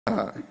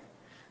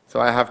So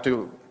I have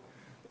to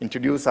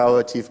introduce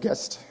our chief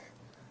guest.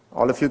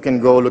 All of you can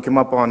go look him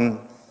up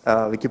on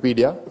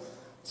Wikipedia.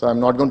 So I'm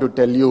not going to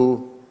tell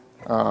you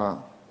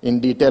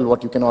in detail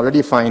what you can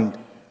already find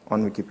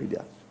on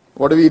Wikipedia.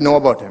 What do we know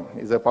about him?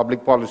 He's a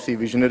public policy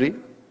visionary.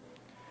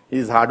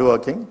 He's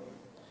hardworking.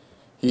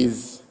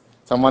 He's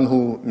someone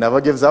who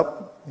never gives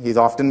up. He's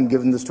often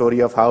given the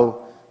story of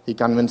how he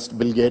convinced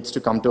Bill Gates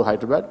to come to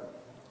Hyderabad.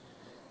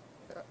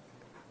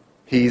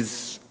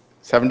 He's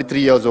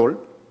 73 years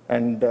old,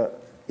 and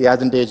he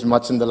hasn't aged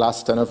much in the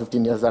last 10 or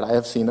 15 years that I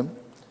have seen him.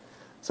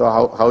 So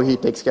how he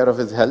takes care of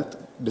his health,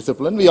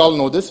 discipline, we all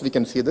know this, we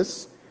can see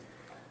this.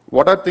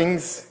 What are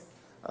things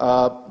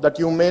that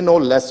you may know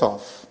less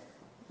of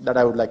that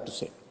I would like to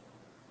say?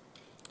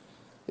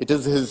 It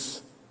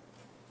is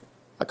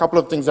a couple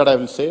of things that I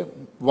will say.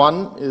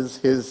 One is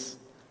his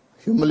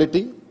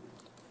humility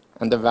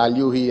and the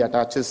value he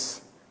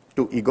attaches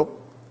to ego.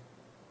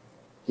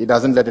 He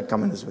doesn't let it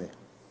come in his way.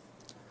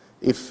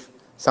 If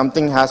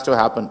something has to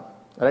happen,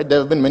 right? There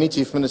have been many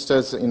chief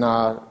ministers in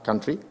our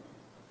country.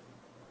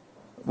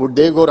 Would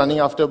they go running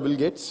after Bill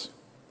Gates?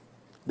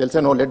 They'll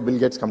say, no, let Bill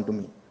Gates come to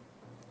me.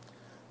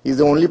 He's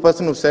the only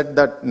person who said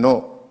that,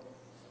 no,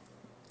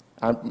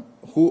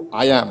 who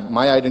I am,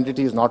 my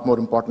identity is not more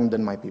important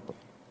than my people.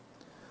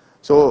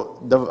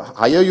 So the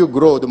higher you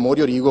grow, the more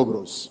your ego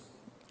grows,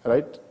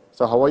 right?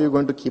 So how are you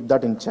going to keep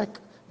that in check?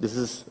 This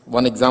is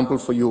one example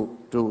for you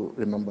to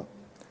remember.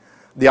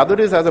 The other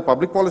is, as a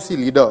public policy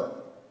leader,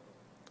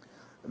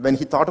 when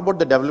he thought about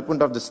the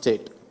development of the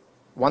state,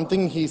 one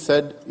thing he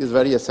said is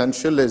very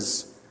essential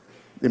is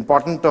the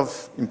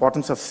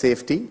importance of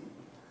safety,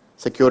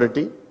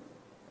 security,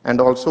 and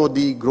also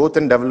the growth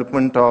and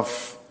development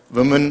of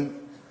women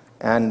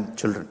and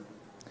children.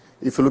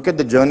 If you look at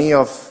the journey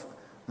of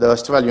the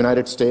erstwhile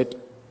United States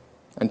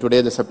and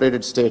today the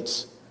separated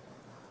states,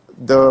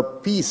 the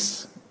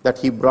peace that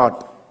he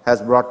brought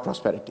has brought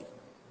prosperity.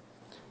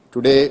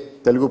 Today,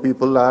 Telugu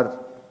people are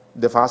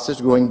the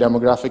fastest growing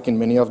demographic in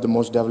many of the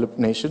most developed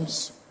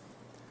nations.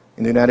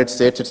 In the United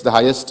States, it's the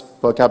highest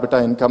per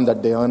capita income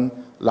that they earn,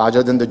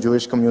 larger than the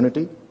Jewish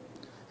community,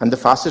 and the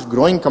fastest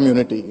growing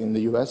community in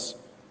the US.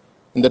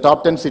 In the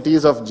top 10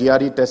 cities of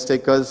GRE test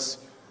takers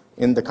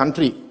in the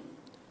country,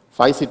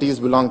 5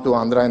 cities belong to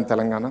Andhra and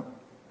Telangana.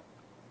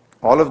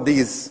 All of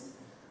these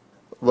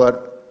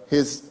were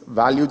his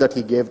value that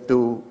he gave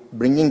to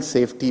bringing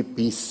safety,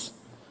 peace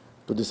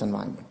to this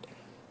environment.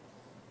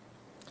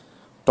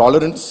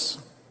 Tolerance.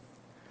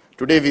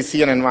 Today we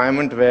see an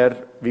environment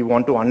where we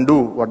want to undo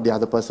what the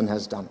other person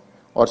has done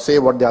or say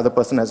what the other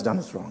person has done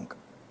is wrong.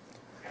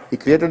 He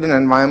created an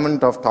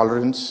environment of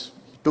tolerance.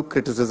 He took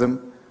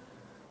criticism.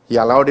 He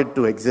allowed it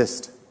to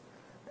exist.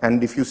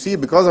 And if you see,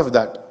 because of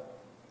that,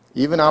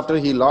 even after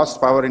he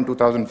lost power in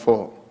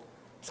 2004,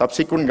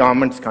 subsequent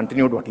governments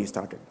continued what he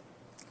started.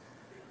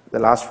 The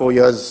last 4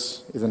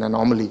 years is an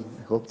anomaly.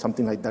 I hope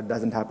something like that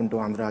doesn't happen to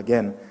Andhra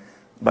again.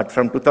 But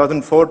from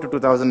 2004 to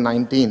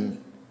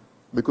 2019,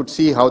 we could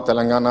see how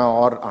Telangana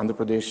or Andhra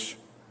Pradesh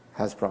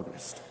has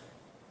progressed.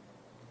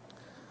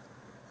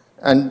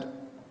 And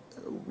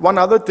one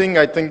other thing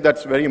I think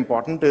that's very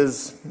important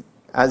is,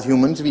 as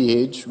humans, we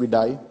age, we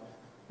die,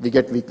 we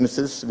get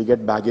weaknesses, we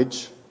get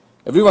baggage.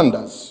 Everyone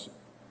does.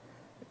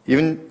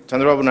 Even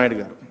Chandrababu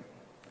Naidu.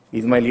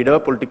 He's my leader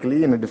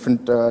politically in a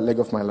different leg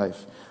of my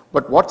life.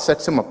 But what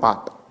sets him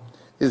apart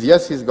is,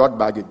 yes, he's got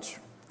baggage.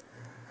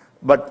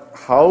 But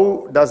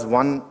how does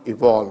one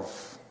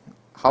evolve?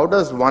 How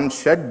does one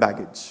shed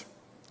baggage?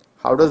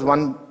 How does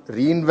one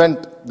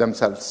reinvent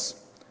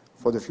themselves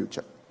for the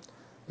future?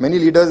 Many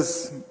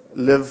leaders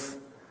live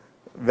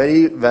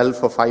very well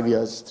for 5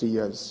 years, 3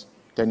 years,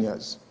 10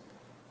 years.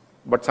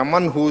 But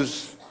someone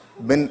who's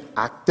been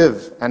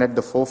active and at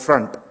the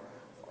forefront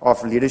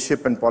of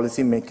leadership and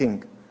policy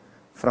making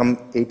from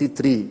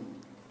 83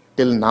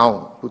 till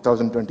now,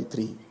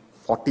 2023,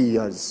 40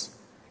 years,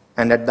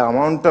 and at the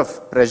amount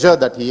of pressure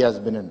that he has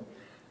been in,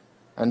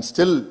 and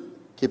still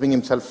keeping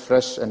himself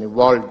fresh and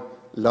evolved,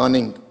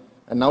 learning,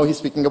 and now he's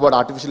speaking about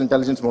artificial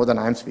intelligence more than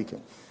I am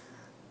speaking,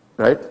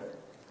 right?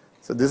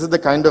 So this is the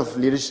kind of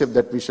leadership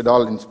that we should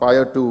all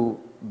inspire to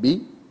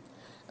be.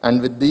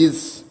 And with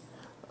these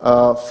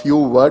few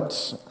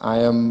words, I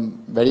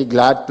am very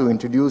glad to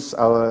introduce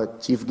our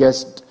chief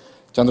guest,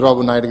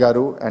 Chandrababu Naidu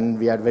garu, and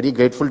we are very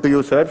grateful to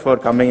you, sir, for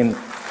coming and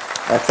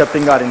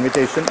accepting our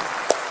invitation.